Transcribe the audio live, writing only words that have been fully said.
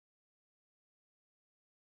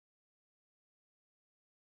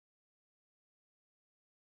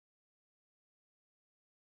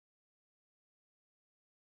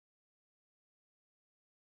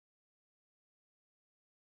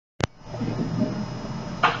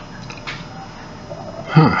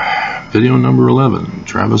Video number 11,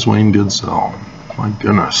 Travis Wayne Goodsell. My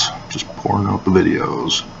goodness, just pouring out the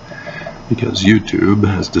videos because YouTube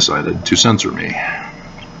has decided to censor me.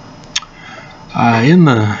 In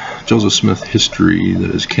the Joseph Smith history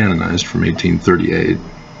that is canonized from 1838,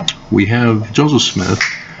 we have Joseph Smith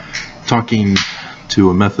talking to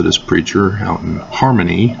a Methodist preacher out in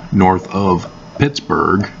Harmony, north of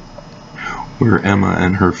Pittsburgh, where Emma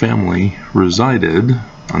and her family resided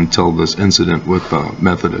until this incident with the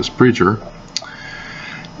Methodist preacher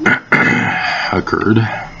occurred.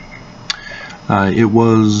 It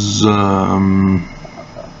was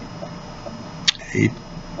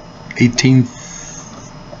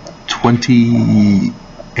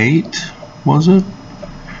 1828, was it?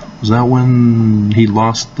 Was that when he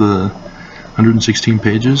lost the 116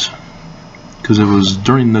 pages? Because it was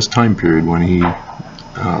during this time period when he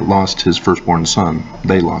lost his firstborn son.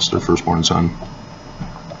 They lost their firstborn son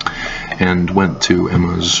and went to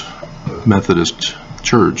Emma's Methodist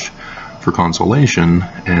church for consolation,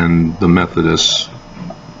 and the Methodists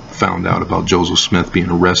found out about Joseph Smith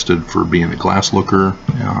being arrested for being a glass looker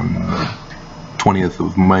on the 20th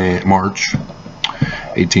of March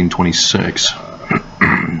 1826.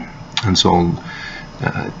 And so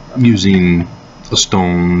using a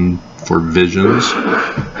stone for visions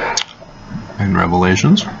and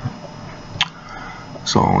revelations.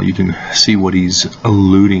 So you can see what he's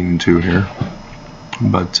alluding to here.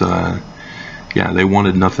 But yeah, they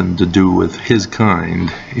wanted nothing to do with his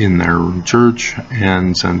kind in their church,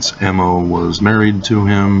 and since Emma was married to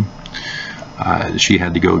him, she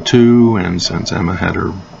had to go too, and since Emma had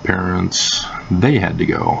her parents, they had to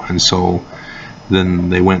go. And so then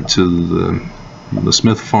they went to the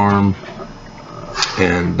Smith farm,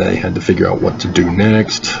 and they had to figure out what to do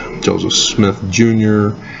next. Joseph Smith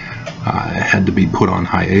Jr. Had to be put on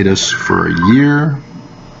hiatus for a year.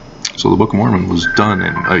 So the Book of Mormon was done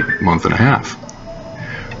in a month and a half.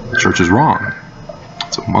 The church is wrong.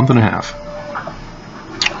 It's a month and a half.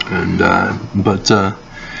 And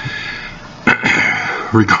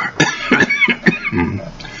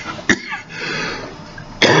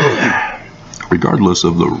regardless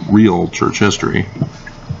of the real church history,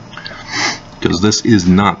 because this is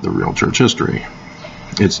not the real church history,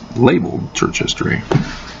 it's labeled church history.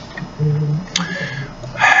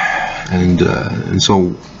 And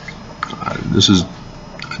so this is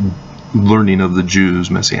learning of the Jews'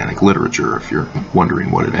 Messianic literature, if you're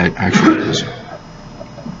wondering what it actually is.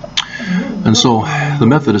 And so the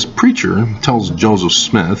Methodist preacher tells Joseph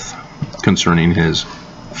Smith concerning his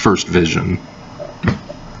first vision,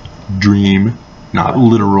 dream, not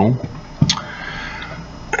literal,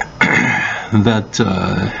 that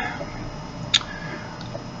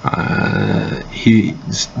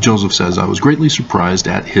Joseph says, "I was greatly surprised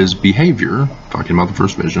at his behavior," talking about the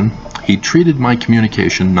first vision. "He treated my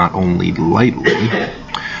communication not only lightly,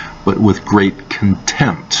 but with great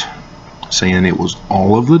contempt, saying it was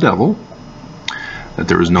all of the devil, that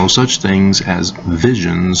there is no such things as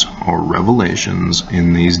visions or revelations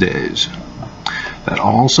in these days, that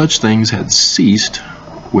all such things had ceased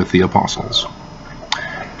with the apostles,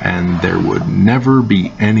 and there would never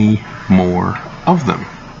be any more of them."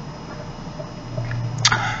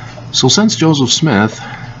 So since Joseph Smith,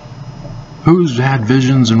 who's had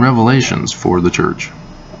visions and revelations for the church?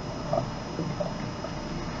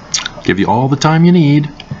 Give you all the time you need.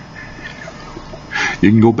 You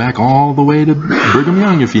can go back all the way to Brigham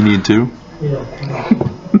Young if you need to.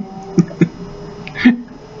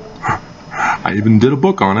 I even did a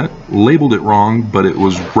book on it, labeled it wrong, but it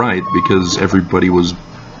was right because everybody was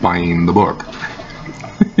buying the book.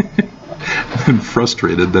 And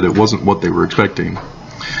frustrated that it wasn't what they were expecting.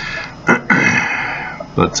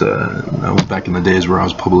 But that was back in the days where I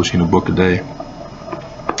was publishing a book a day.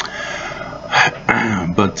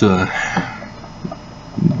 But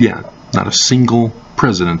yeah, not a single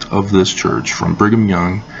president of this church from Brigham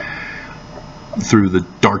Young through the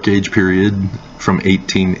Dark Age period from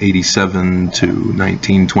 1887 to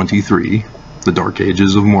 1923, the Dark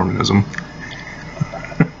Ages of Mormonism,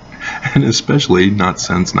 and especially not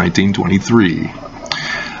since 1923.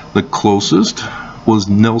 The closest was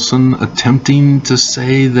Nelson attempting to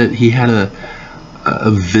say that he had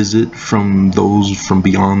a visit from those from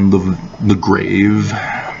beyond the grave,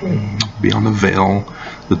 beyond the veil,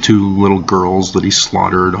 the two little girls that he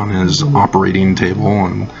slaughtered on his operating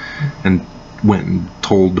table, and went and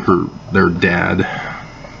told their dad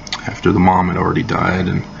after the mom had already died,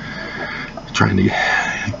 and trying to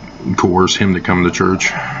coerce him to come to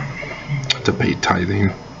church to pay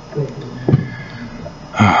tithing.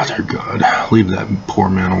 Oh, dear God, leave that poor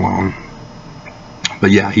man alone.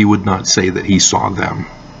 But yeah, he would not say that he saw them.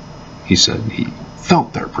 He said he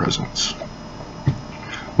felt their presence,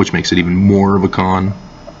 which makes it even more of a con.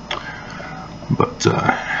 But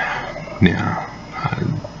yeah,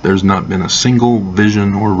 there's not been a single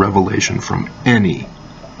vision or revelation from any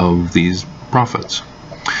of these prophets.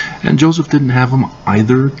 And Joseph didn't have them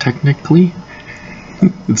either, technically.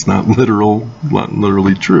 It's not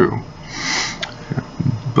literally true.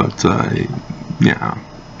 But yeah,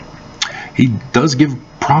 he does give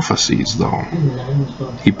prophecies, though.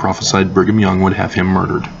 He prophesied Brigham Young would have him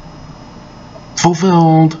murdered.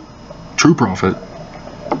 Fulfilled. True prophet.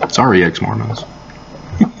 Sorry, ex-Mormons.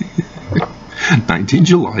 19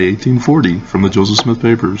 July 1840 from the Joseph Smith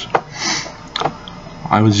Papers.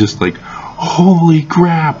 I was just like, holy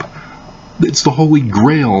crap! It's the holy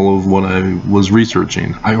grail of what I was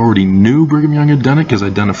researching. I already knew Brigham Young had done it because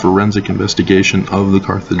I'd done a forensic investigation of the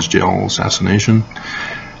Carthage jail assassination.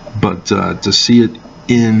 But to see it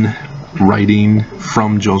in writing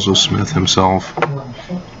from Joseph Smith himself,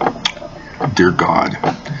 dear God,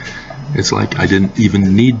 it's like I didn't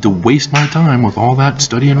even need to waste my time with all that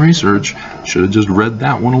study and research. Should have just read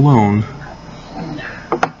that one alone.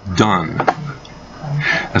 Done.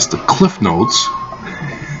 That's the Cliff Notes.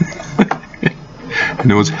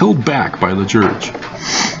 And it was held back by the church.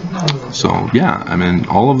 So yeah, I mean,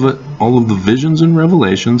 all of the visions and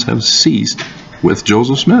revelations have ceased with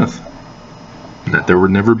Joseph Smith. That there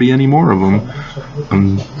would never be any more of them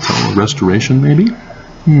until restoration, maybe.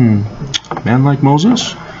 Man like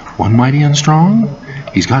Moses, one mighty and strong.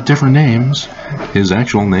 He's got different names. His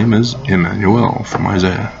actual name is Emmanuel from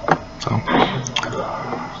Isaiah. So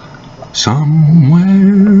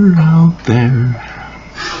somewhere out there,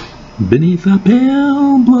 beneath a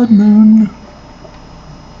pale blood moon.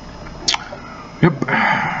 Yep.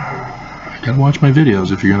 Gotta watch my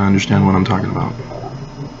videos if you're gonna understand what I'm talking about.